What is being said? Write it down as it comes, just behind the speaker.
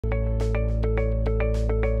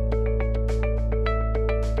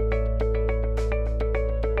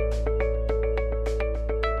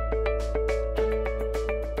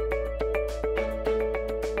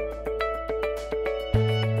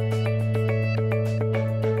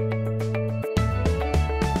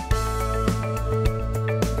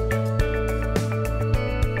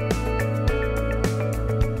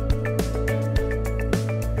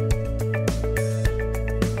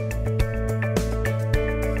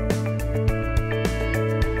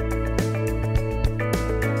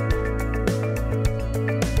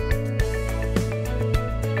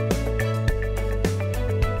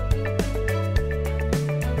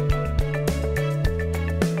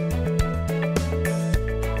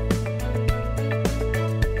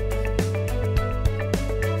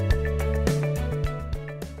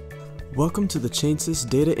Welcome to the Chainsys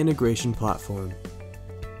Data Integration Platform.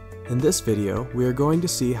 In this video, we are going to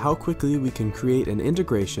see how quickly we can create an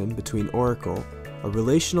integration between Oracle, a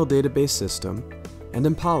relational database system, and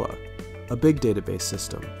Impala, a big database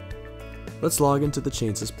system. Let's log into the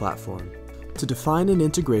Chainsys platform. To define an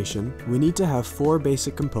integration, we need to have four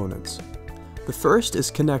basic components. The first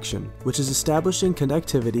is connection, which is establishing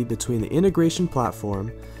connectivity between the integration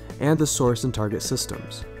platform and the source and target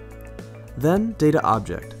systems. Then data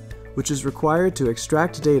object, which is required to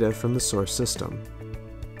extract data from the source system.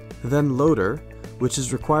 Then loader, which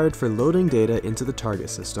is required for loading data into the target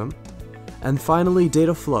system. And finally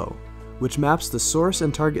data flow, which maps the source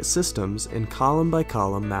and target systems in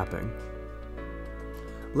column-by-column mapping.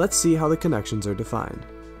 Let's see how the connections are defined.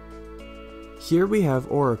 Here we have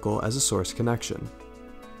Oracle as a source connection.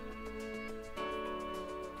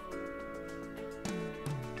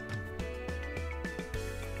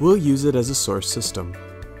 We'll use it as a source system.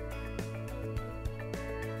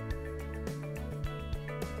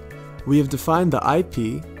 We have defined the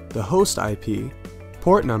IP, the host IP,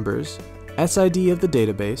 port numbers, SID of the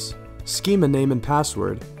database, schema name and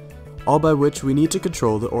password, all by which we need to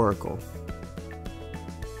control the Oracle.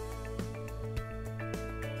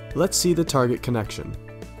 Let's see the target connection.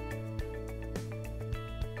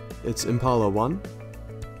 It's Impala 1.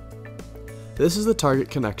 This is the target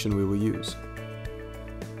connection we will use.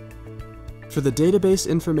 For the database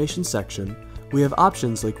information section, we have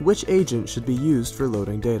options like which agent should be used for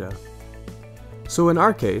loading data. So in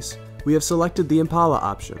our case, we have selected the Impala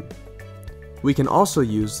option. We can also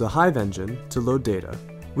use the Hive engine to load data.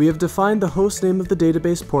 We have defined the host name of the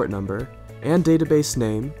database port number and database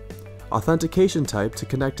name, authentication type to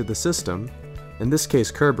connect to the system, in this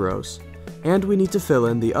case Kerberos, and we need to fill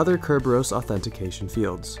in the other Kerberos authentication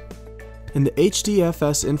fields. In the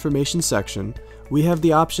HDFS information section, we have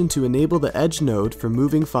the option to enable the Edge node for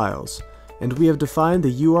moving files, and we have defined the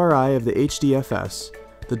URI of the HDFS,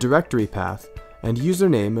 the directory path, and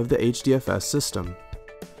username of the HDFS system.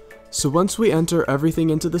 So once we enter everything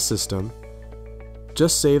into the system,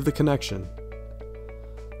 just save the connection.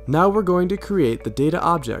 Now we're going to create the data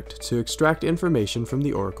object to extract information from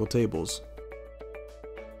the Oracle tables.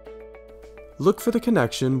 Look for the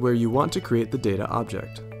connection where you want to create the data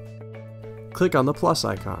object. Click on the plus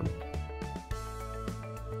icon.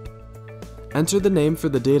 Enter the name for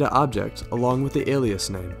the data object along with the alias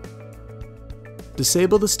name.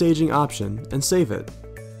 Disable the staging option and save it.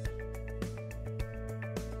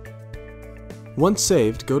 Once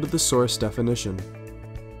saved, go to the source definition.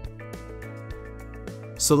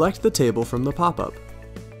 Select the table from the pop-up.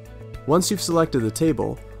 Once you've selected the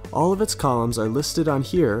table, all of its columns are listed on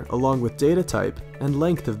here along with data type and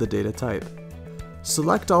length of the data type.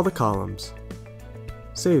 Select all the columns.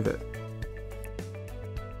 Save it.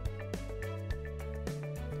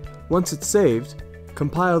 Once it's saved,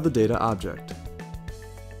 compile the data object.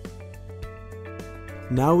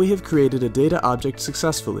 Now we have created a data object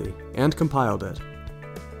successfully and compiled it.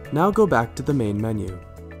 Now go back to the main menu.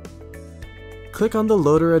 Click on the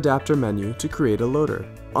Loader Adapter menu to create a loader.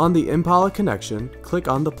 On the Impala connection, click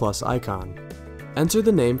on the plus icon. Enter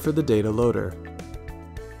the name for the data loader.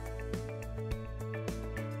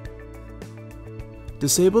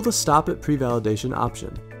 Disable the Stop at Pre-validation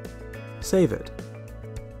option. Save it.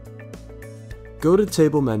 Go to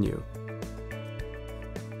Table menu.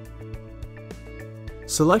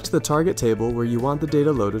 Select the target table where you want the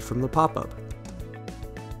data loaded from the pop-up.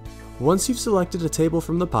 Once you've selected a table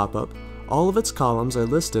from the pop-up, all of its columns are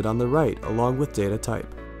listed on the right along with data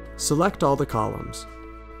type. Select all the columns.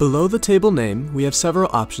 Below the table name, we have several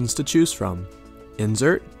options to choose from: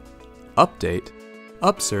 Insert, Update,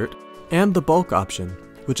 Upsert, and the Bulk option,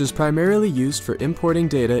 which is primarily used for importing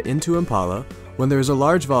data into Impala when there is a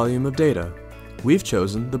large volume of data. We've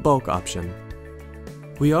chosen the Bulk option.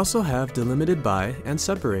 We also have delimited by and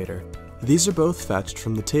separator. These are both fetched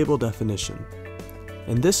from the table definition.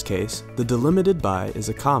 In this case, the delimited by is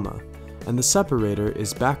a comma, and the separator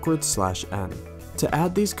is \n. To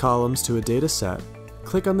add these columns to a data set,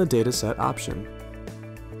 click on the Dataset option.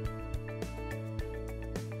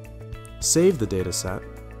 Save the dataset,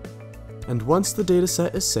 and once the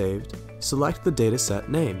dataset is saved, select the dataset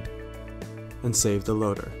name, and save the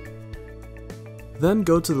loader. Then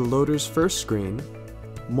go to the loader's first screen,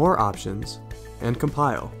 More Options, and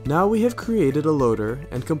Compile. Now we have created a loader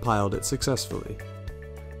and compiled it successfully.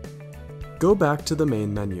 Go back to the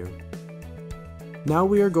main menu. Now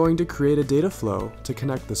we are going to create a data flow to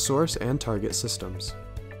connect the source and target systems.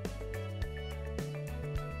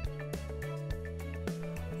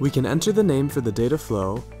 We can enter the name for the data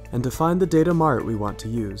flow and define the data mart we want to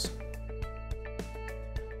use.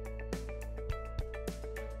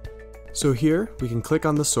 So here, we can click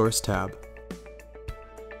on the Source tab.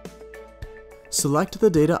 Select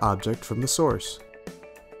the data object from the source.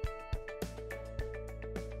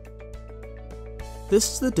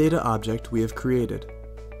 This is the data object we have created.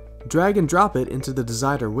 Drag and drop it into the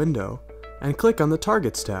designer window and click on the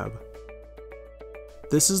Targets tab.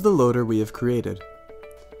 This is the loader we have created.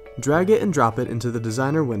 Drag it and drop it into the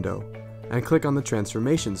designer window and click on the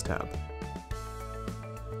Transformations tab.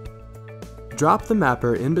 Drop the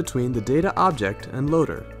mapper in between the data object and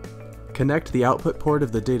loader. Connect the output port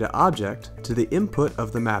of the data object to the input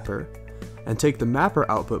of the mapper, and take the mapper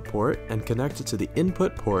output port and connect it to the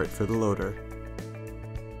input port for the loader.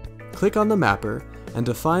 Click on the mapper and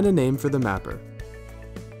define a name for the mapper.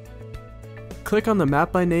 Click on the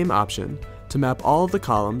Map by Name option to map all of the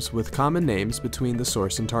columns with common names between the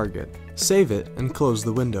source and target. Save it and close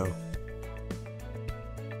the window.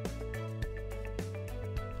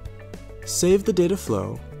 Save the data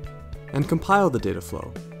flow and compile the data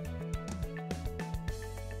flow.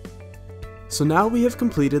 So now we have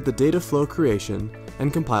completed the data flow creation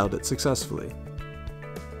and compiled it successfully.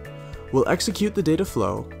 We'll execute the data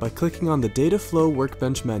flow by clicking on the Data Flow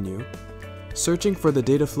Workbench menu, searching for the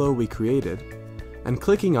data flow we created, and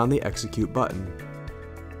clicking on the Execute button.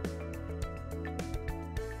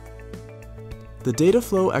 The data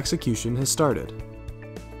flow execution has started.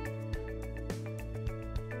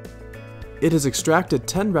 It has extracted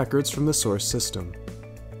 10 records from the source system,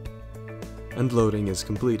 and loading is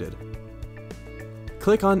completed.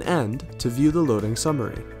 Click on End to view the loading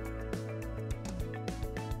summary.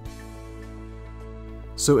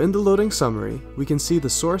 So in the loading summary, we can see the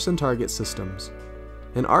source and target systems.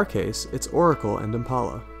 In our case, it's Oracle and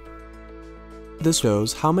Impala. This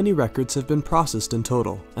shows how many records have been processed in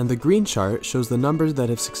total, and the green chart shows the numbers that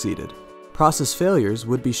have succeeded. Process failures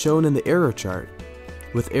would be shown in the error chart,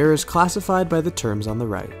 with errors classified by the terms on the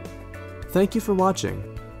right. Thank you for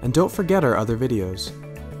watching, and don't forget our other videos.